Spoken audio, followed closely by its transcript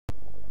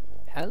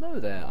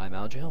Hello there, I'm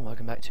Algil, and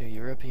welcome back to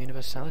Europa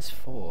Universalis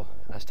 4,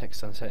 Aztec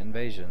Sunset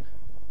Invasion.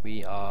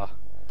 We are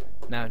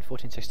now in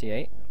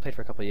 1468, played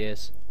for a couple of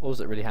years. All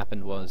that really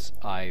happened was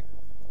I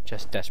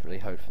just desperately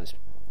hoped for this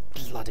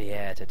bloody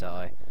heir to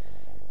die.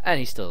 And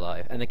he's still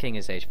alive, and the king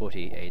is age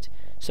 48,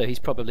 so he's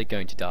probably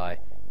going to die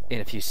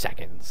in a few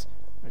seconds,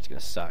 which is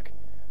going to suck.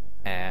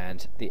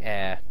 And the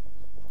heir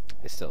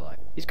is still alive.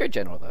 He's a great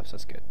general though, so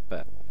that's good,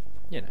 but,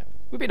 you know,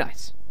 would be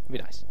nice. Would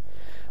be nice.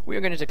 We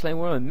are going to declare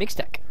war on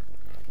Mixtec.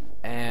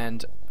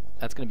 And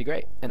that's going to be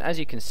great. And as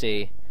you can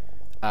see,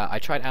 I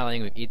tried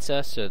allying with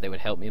Itza so they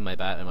would help me in my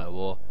battle and my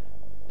war,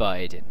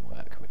 but it didn't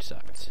work, which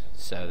sucked.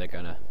 So they're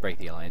going to break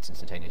the alliance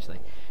instantaneously.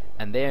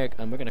 And we're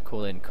going to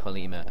call in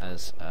Colima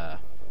as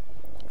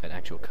an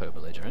actual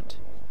co-belligerent.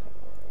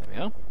 There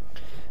we are.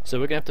 So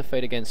we're going to have to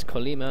fight against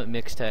Colima,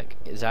 Mixtec,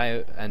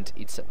 Zao, and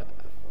Itza.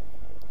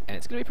 And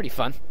it's going to be pretty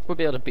fun. We'll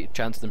be able to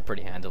chance them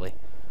pretty handily.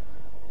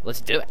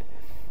 Let's do it.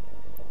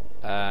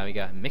 We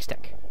got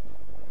Mixtec.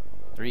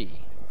 3,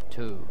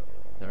 2,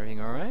 is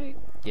everything alright?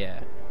 Yeah.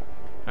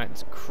 Alright,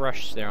 let's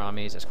crush their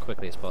armies as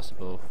quickly as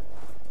possible.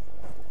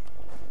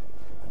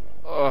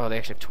 Oh, they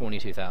actually have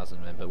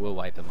 22,000 men, but we'll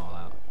wipe them all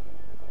out.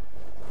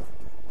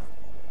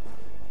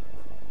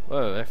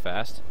 Whoa, they're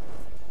fast.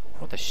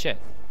 What the shit?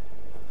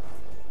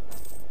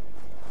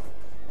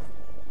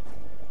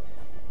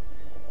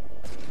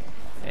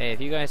 Hey,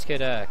 if you guys could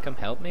come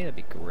help me, that'd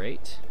be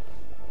great.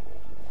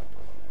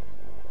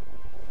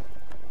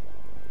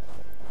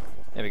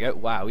 There we go.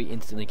 Wow, we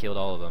instantly killed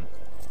all of them.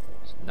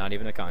 It's not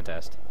even a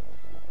contest.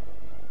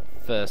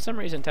 For some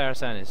reason,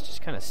 Tarasan is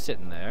just kind of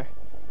sitting there.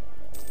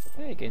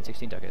 Hey, gained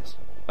 16 ducats.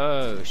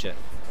 Oh, shit.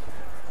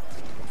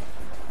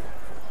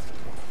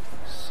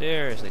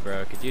 Seriously,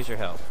 bro, could use your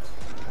help.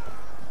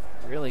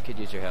 Really could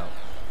use your help.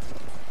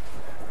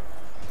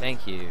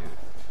 Thank you.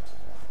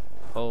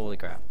 Holy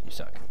crap, you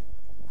suck.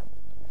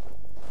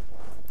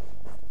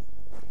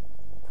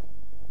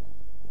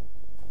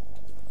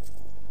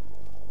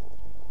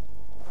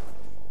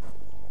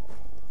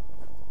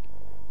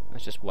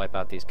 Let's just wipe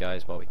out these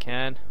guys while we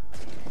can.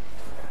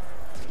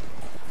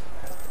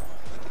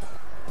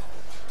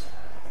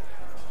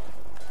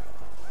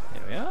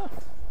 There we are.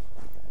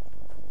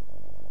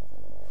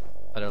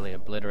 Utterly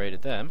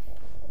obliterated them.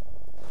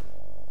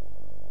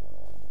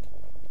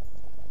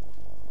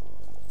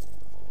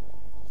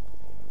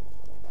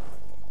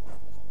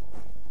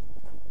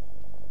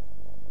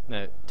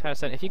 No,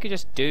 Tarasan, if you could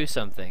just do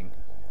something,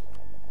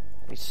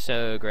 it'd be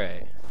so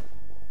great.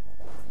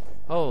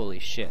 Holy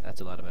shit, that's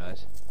a lot of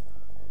guys.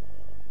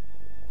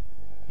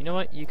 You know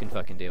what? You can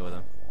fucking deal with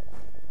them.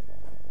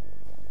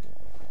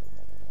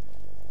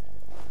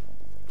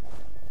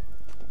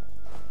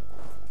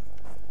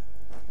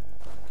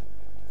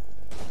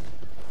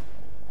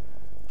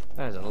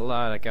 That is a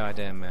lot of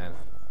goddamn men.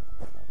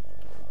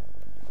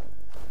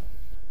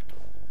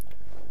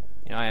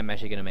 You know, I am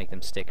actually going to make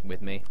them stick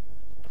with me.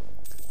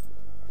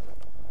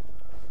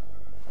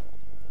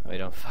 Oh, you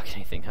don't fuck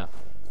anything up.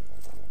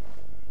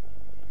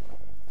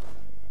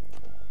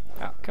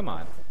 Oh, come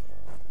on.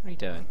 What are you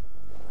doing?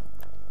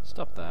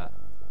 Stop that.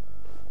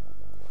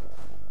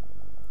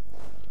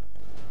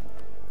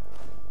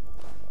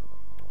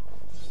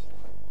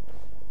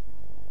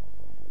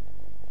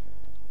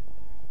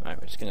 Alright,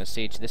 we're just gonna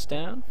siege this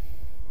down.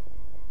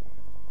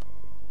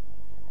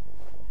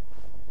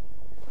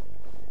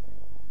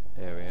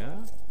 There we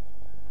are.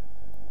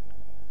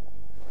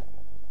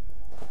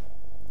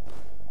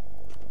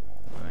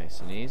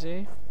 Nice and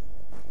easy.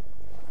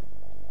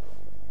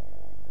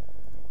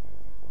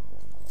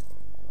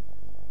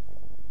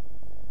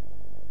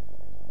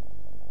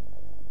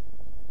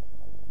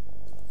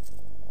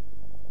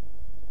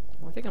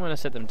 I think I'm going to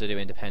set them to do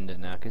independent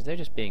now, because they're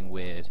just being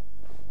weird.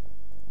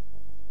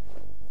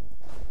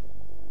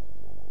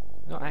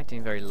 Not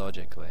acting very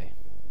logically.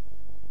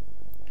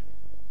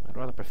 I'd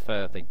rather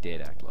prefer if they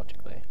did act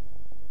logically.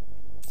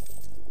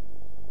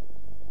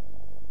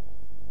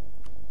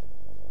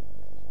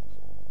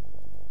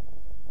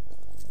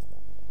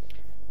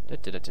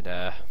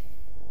 Da-da-da-da-da.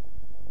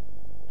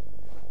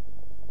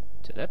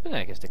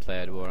 Telepanek has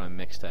declared war on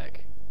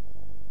Mixtec.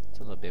 It's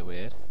a little bit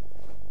weird.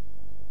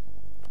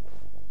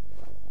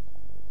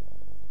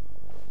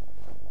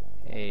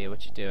 Hey,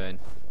 what you doing?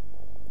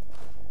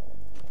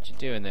 What you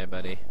doing there,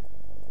 buddy?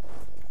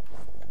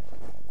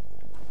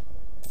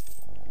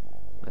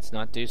 Let's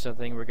not do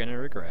something we're gonna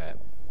regret.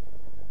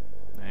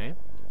 Alright?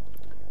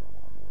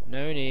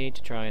 No need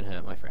to try and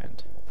hurt my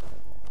friend.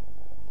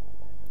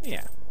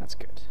 Yeah, that's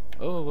good.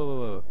 Oh, whoa, whoa,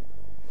 whoa.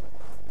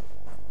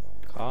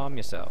 Calm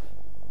yourself.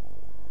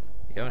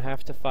 We don't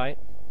have to fight.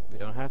 We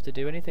don't have to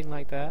do anything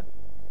like that.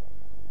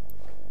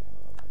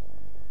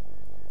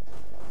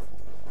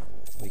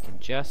 We can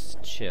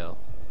just chill.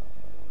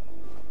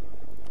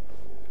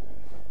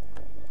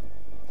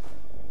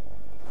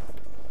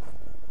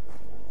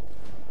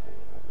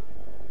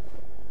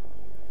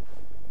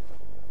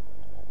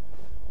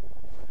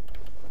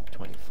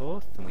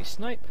 And we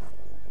snipe.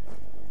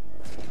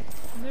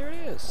 And there it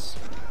is.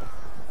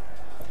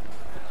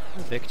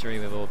 The victory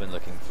we've all been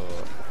looking for.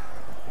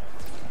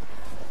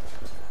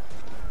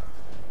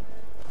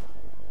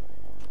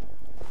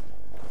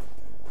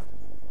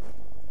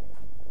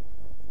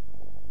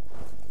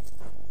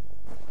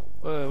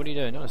 are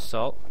you doing? Don't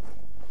assault.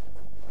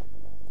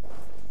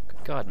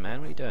 Good God, man,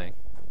 what are you doing?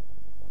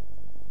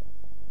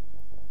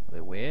 A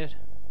bit weird.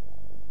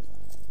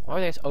 Why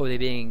are they? Oh,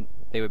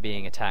 they were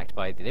being attacked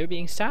by. They were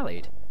being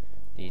sallied.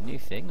 The new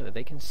thing that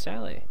they can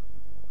sally.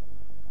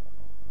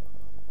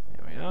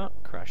 There we are.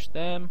 Crush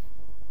them.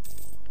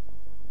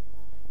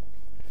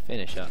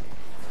 Finish up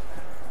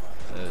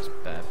those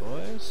bad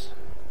boys.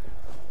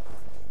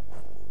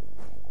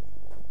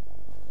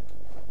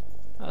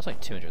 Oh, that's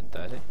like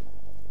 230.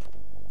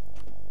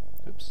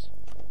 Oops.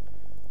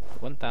 The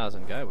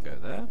 1000 guy will go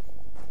there.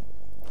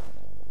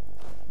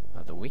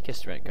 The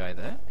weakest threat guy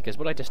there, because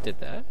what I just did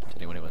there, to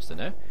anyone who wants to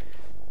know,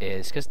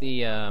 is because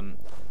the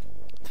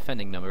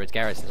defending number, its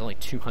garrison, is only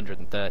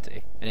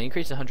 230, and it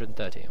increases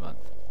 130 a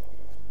month.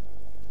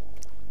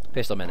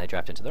 Based on men they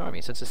draft into their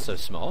army. Since it's so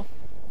small,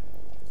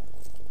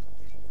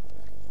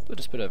 we'll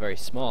just put a very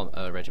small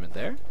regiment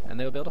there, and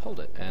they will be able to hold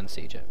it and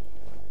siege it.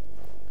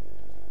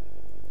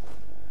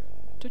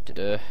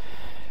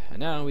 And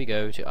now we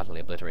go to utterly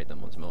obliterate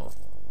them once more.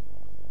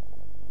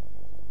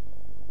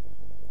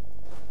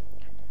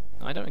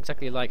 I don't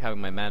exactly like having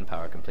my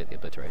manpower completely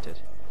obliterated.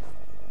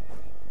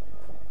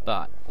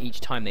 But each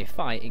time they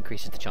fight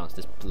increases the chance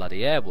this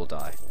bloody air will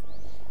die.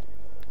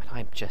 And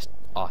I'm just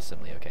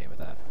awesomely okay with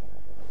that.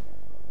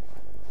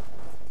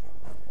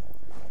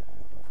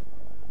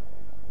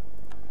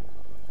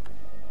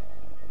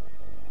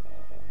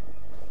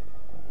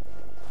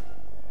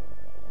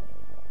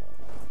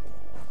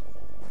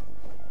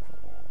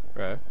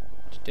 Bro,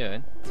 what you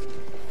doing?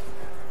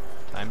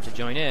 Time to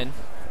join in.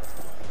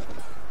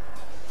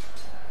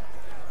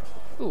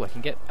 Ooh, I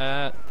can get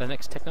the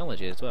next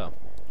technology as well.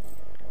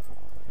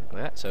 Look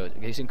at that. So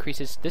this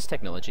increases. This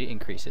technology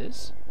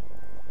increases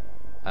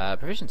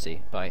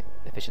efficiency by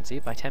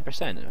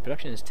 10%. And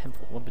production is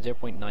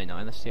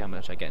 0.99. Let's see how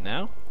much I get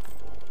now.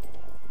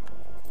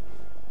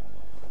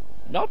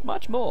 Not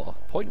much more.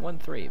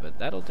 0.13, but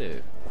that'll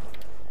do.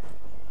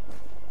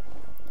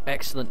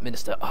 Excellent,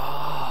 Minister.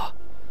 Ah,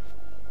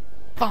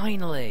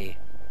 finally,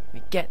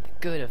 we get the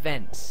good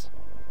events.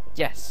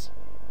 Yes.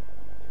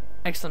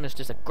 Excellent,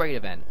 Minister. It's a great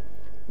event.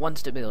 1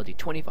 stability,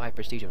 25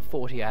 prestige, and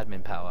 40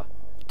 admin power.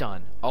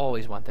 Done.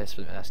 Always want this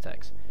for the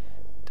Aztecs.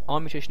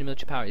 Army attrition and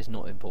military power is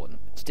not important.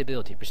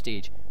 Stability,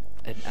 prestige,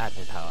 and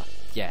admin power.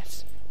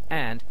 Yes.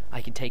 And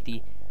I can take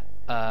the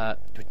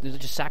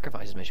religious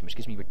sacrifices mission, which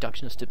gives me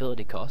reduction of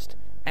stability cost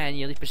and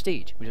yearly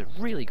prestige, which is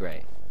really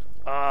great.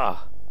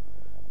 Ah,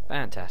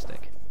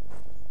 fantastic.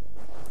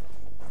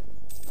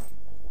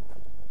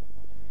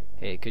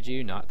 Hey, could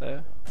you not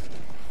though?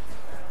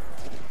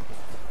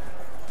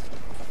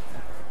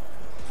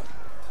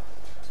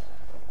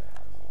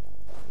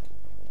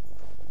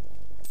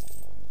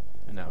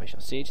 And now we shall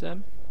siege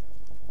them.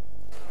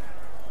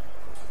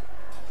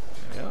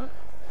 There we are.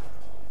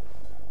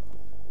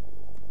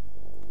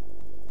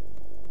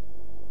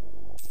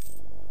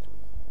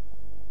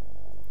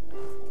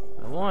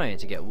 I wanted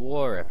to get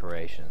war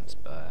reparations,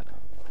 but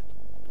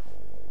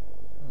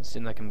doesn't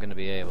seem like I'm going to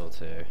be able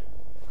to.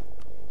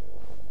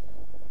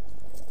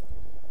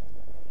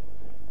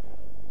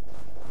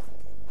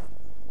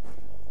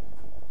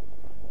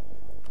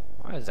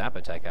 Why is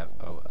Zapotec up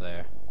over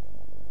there?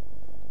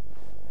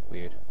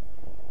 Weird.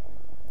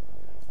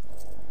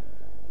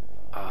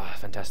 Ah,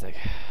 fantastic.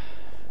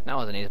 Now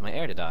all I need is my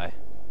heir to die.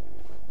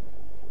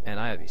 And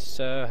I would be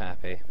so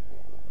happy.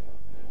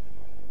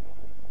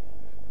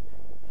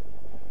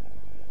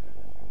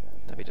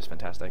 That'd be just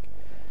fantastic.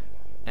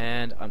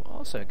 And I'm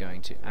also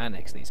going to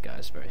annex these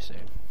guys very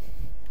soon.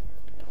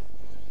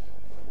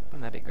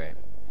 Wouldn't that be great?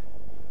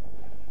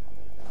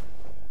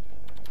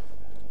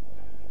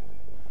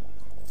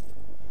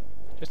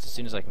 Just as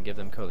soon as I can give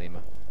them Colima.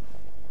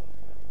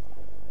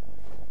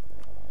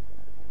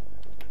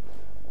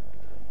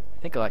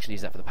 I think I'll actually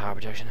use that for the power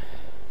projection.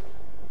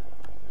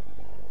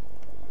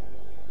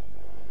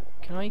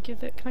 Can I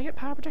get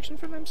power projection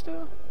from them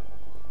still?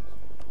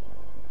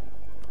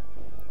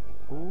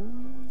 Ooh.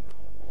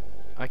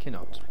 I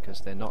cannot, because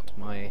they're not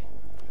my...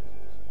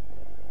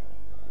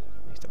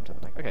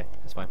 Okay,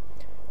 that's fine.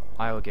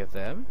 I will give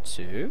them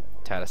to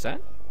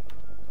Talisan.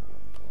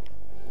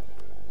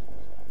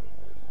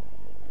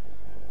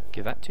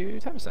 Give that to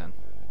Talisan.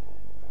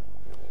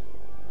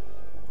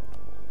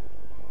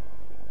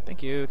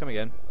 Thank you, come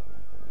again.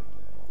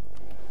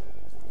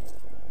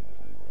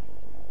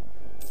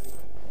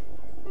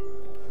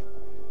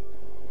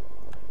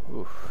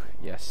 Oof,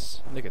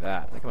 yes. Look at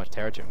that. Look how much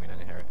territory I'm going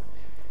to inherit.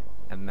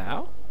 And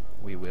now,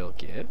 we will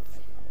give...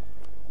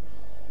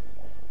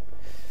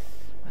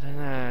 I don't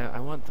know,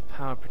 I want the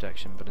power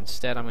protection, but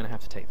instead I'm going to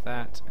have to take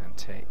that and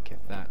give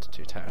that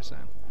to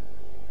Tarasan.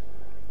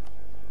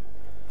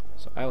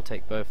 So I'll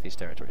take both these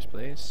territories,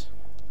 please.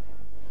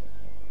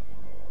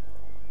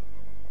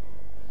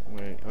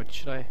 Wait, what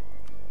should I...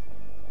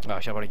 Oh,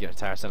 I want to give it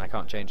to Tarasan, I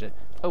can't change it.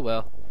 Oh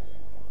well.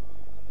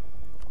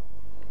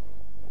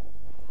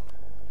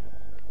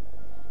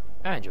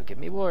 And you'll give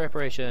me war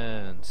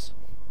reparations.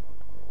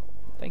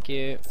 Thank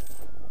you.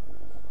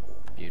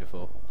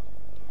 Beautiful.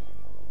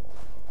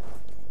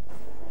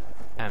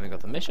 And we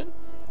got the mission.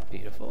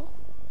 Beautiful.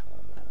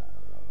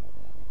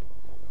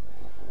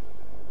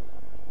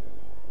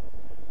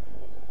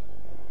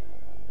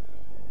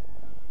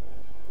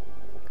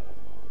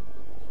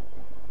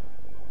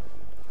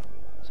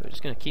 So we're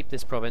just going to keep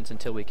this province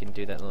until we can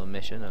do that little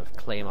mission of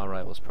claim our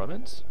rival's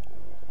province.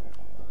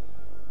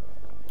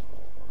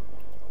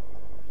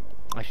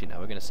 Actually, no,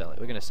 we're going to sell it.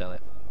 We're going to sell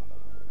it.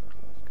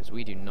 Because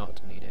we do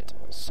not need it.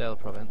 Sell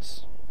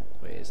province.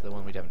 Wait, is the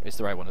one we don't... It's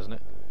the right one, isn't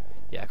it?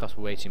 Yeah, it costs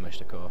way too much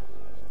to core.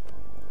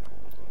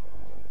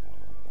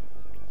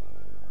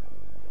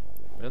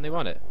 Why don't they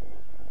want it?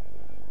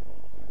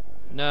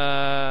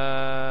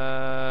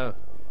 No!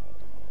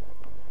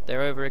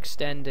 They're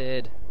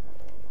overextended.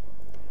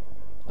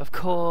 Of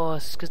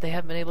course, because they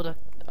haven't been able to...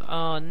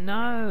 Oh,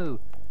 no!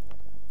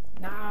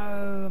 No!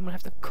 I'm going to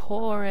have to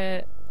core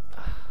it.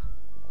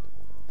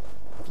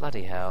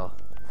 Bloody hell.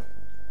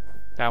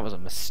 That was a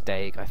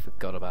mistake. I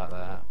forgot about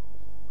that.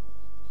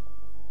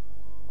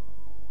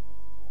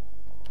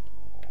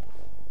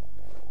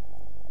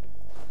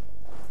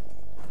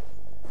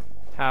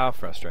 How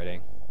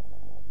frustrating.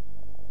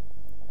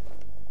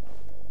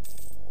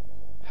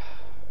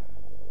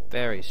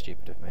 Very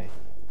stupid of me.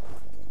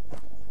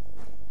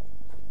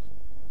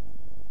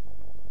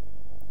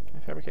 Can I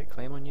fabricate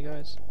claim on you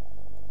guys?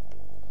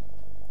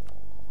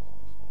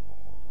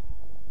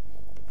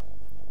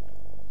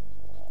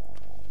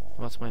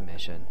 What's my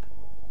mission?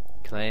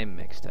 Claim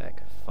Mixtec.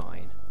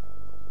 Fine.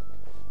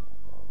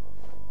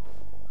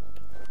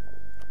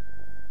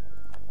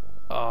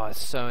 Oh,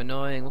 it's so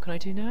annoying. What can I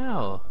do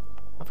now?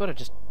 I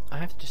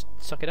have to just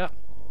suck it up.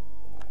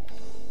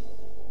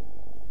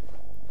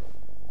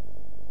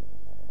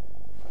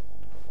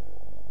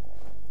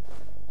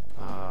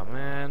 Oh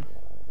man.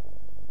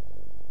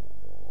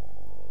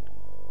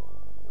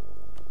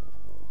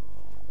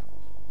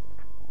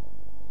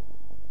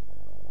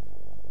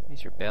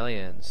 These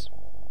rebellions.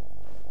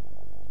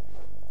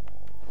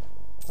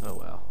 Oh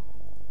well.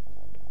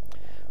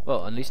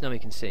 Well, at least now we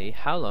can see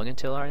how long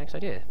until our next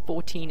idea.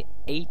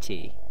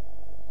 1480.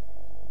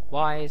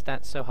 Why is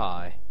that so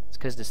high? It's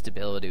because of the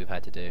stability we've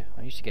had to do.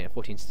 I used to get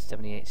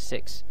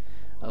 1478-6.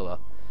 Oh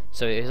well.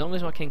 So as long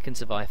as our king can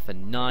survive for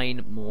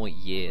 9 more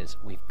years,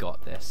 we've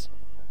got this.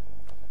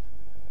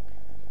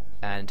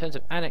 And in terms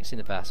of annexing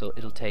the vassal,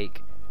 it'll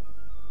take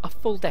a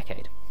full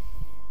decade.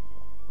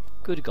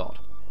 Good God.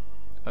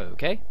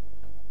 Okay.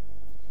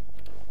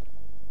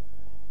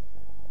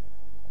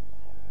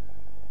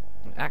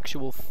 An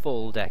actual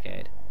full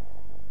decade.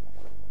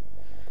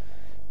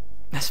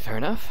 That's fair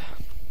enough.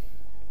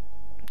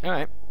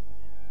 Alright.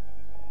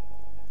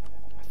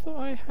 I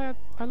thought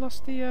I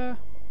lost the oh,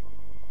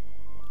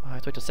 I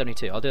have to wait till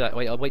 72. I'll do that.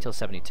 I'll wait till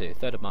 72.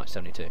 3rd of March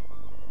 72.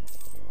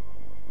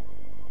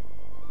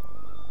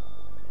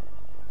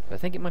 But I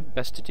think it might be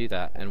best to do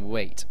that and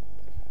wait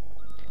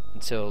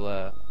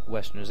until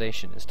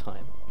westernization is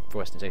time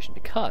for westernization,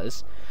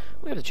 because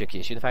we have the tricky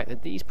issue, the fact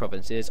that these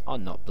provinces are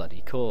not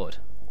bloody cored.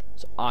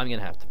 So I'm going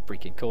to have to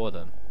freaking core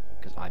them,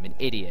 because I'm an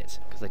idiot,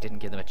 because I didn't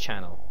give them a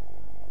channel.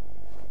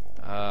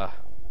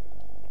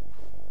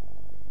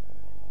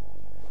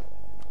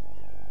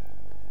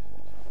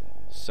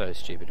 So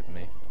stupid of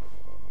me.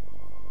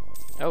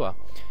 Oh well.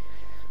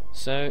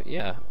 So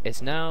yeah,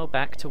 it's now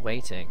back to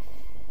waiting.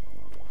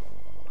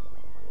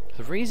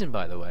 The reason,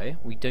 by the way,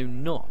 we do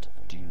not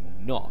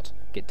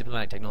get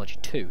diplomatic technology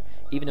 2,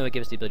 even though it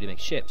gives us the ability to make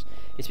ships,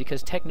 is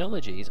because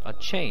technologies are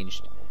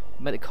changed.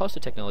 But the cost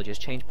of technology is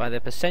changed by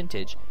the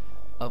percentage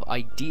of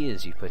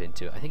ideas you put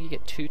into it. I think you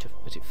get 2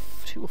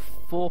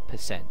 or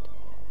 4%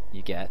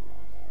 you get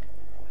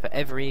for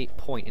every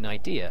point in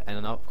idea, and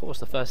then of course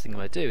the first thing I'm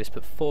going to do is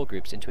put 4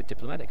 groups into a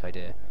diplomatic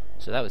idea.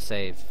 So that would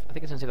save, I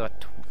think it's going to save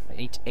about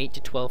 8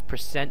 to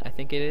 12%, I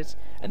think it is.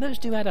 And those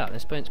do add up.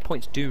 Those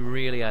points do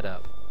really add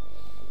up.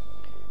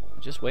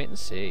 Just wait and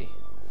see.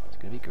 It's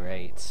going to be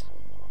great.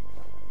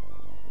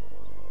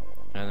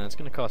 And then it's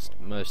going to cost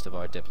most of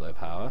our Diplo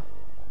power.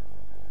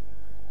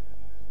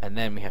 And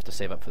then we have to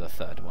save up for the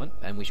 3rd one,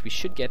 and we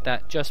should get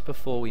that just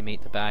before we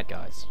meet the bad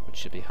guys, which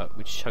should be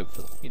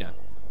hopefully, you know,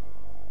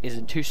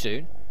 isn't too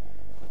soon.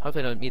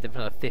 Hopefully I don't meet them for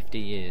another 50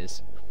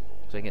 years,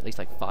 so I can get at least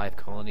like 5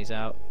 colonies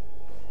out,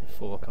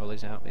 4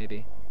 colonies out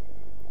maybe.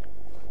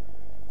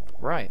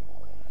 Right.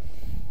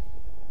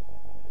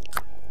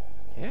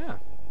 Yeah.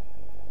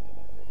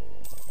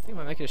 I think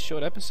I might make it a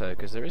short episode,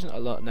 because there isn't a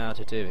lot now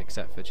to do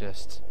except for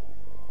just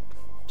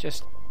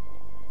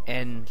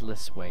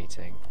endless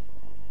waiting.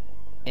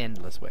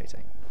 Endless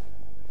waiting.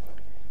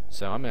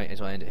 So I might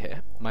as well end it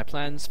here. My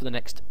plans for the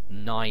next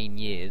 9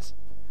 years.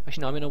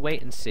 Actually no, I'm going to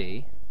wait and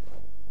see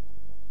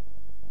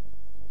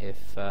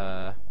if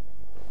yeah,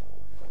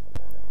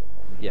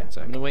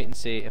 so I'm going to wait and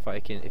see if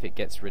it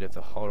gets rid of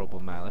the horrible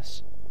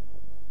malice.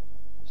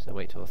 So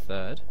wait till the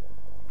 3rd.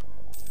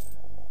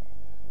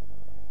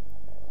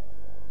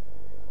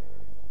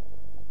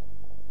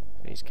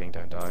 Please, King,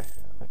 don't die.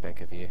 I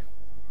beg of you.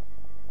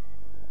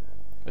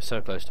 We're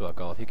so close to our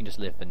goal. If you can just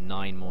live for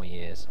 9 more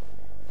years,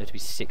 live to be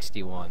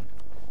 61.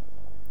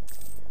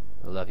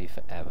 We'll love you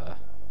forever.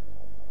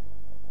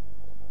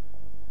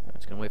 I'm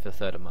just going to wait for the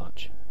 3rd of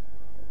March.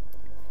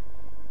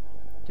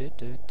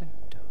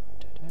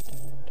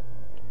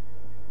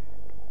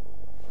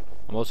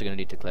 I'm also going to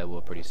need to declare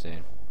war pretty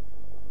soon,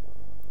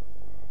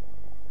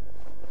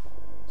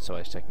 so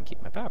I can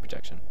keep my power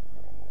projection.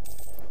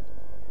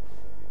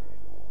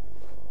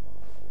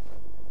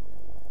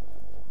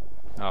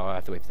 Oh, I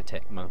have to wait for the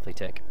tick, monthly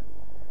tick.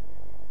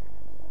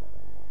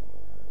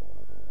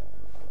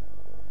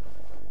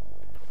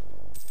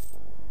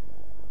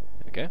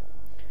 There we go.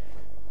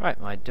 Right,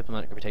 my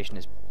diplomatic reputation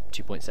is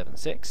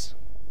 2.76.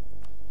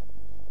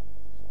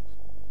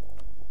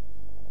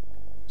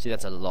 See,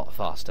 that's a lot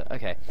faster.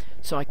 Okay,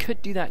 so I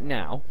could do that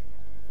now.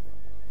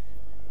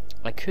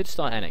 I could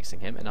start annexing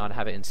him, and I'd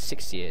have it in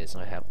 6 years,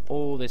 and I'd have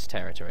all this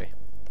territory.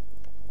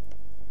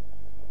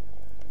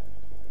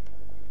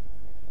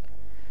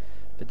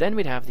 But then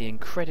we'd have the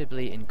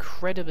incredibly,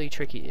 incredibly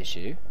tricky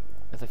issue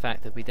of the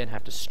fact that we then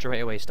have to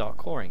straight away start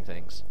coring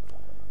things.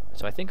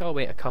 So I think I'll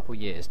wait a couple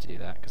years to do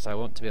that, because I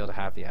want to be able to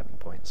have the admin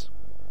points.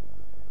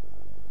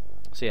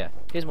 So yeah,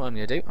 here's what I'm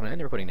going to do. I'm going to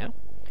end the recording now.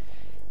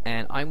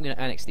 And I'm going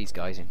to annex these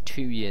guys in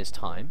 2 years'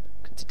 time,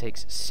 because it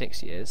takes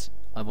 6 years.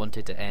 I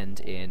wanted to end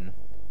in...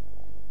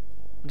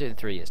 I'm doing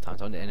 3 years' time,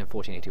 so I want to end in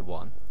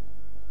 1481.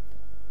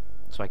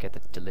 So I get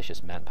the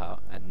delicious manpower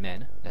and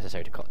men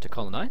necessary to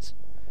colonize.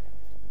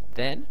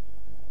 Then,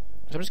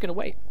 so I'm just going to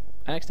wait.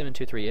 Annex them in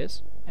 2 or 3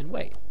 years, and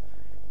wait.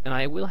 And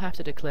I will have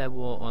to declare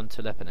war on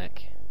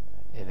Telephonic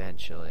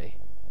eventually.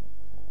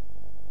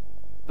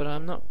 But I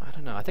don't know,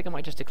 I think I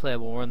might just declare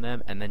war on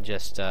them, and then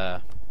just,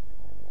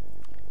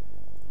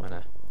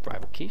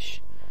 rival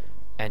quiche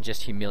and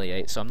just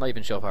humiliate. So I'm not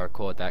even sure if I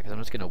record that, because I'm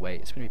just going to wait.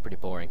 It's going to be pretty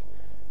boring.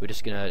 We're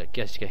just going to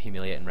get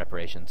humiliate in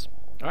reparations.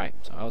 Alright,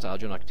 so I was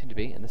Algernon, I continue to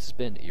be, and this has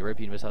been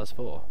European Universalis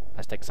 4,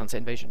 Aztec Sunset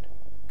Invasion.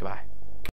 Goodbye.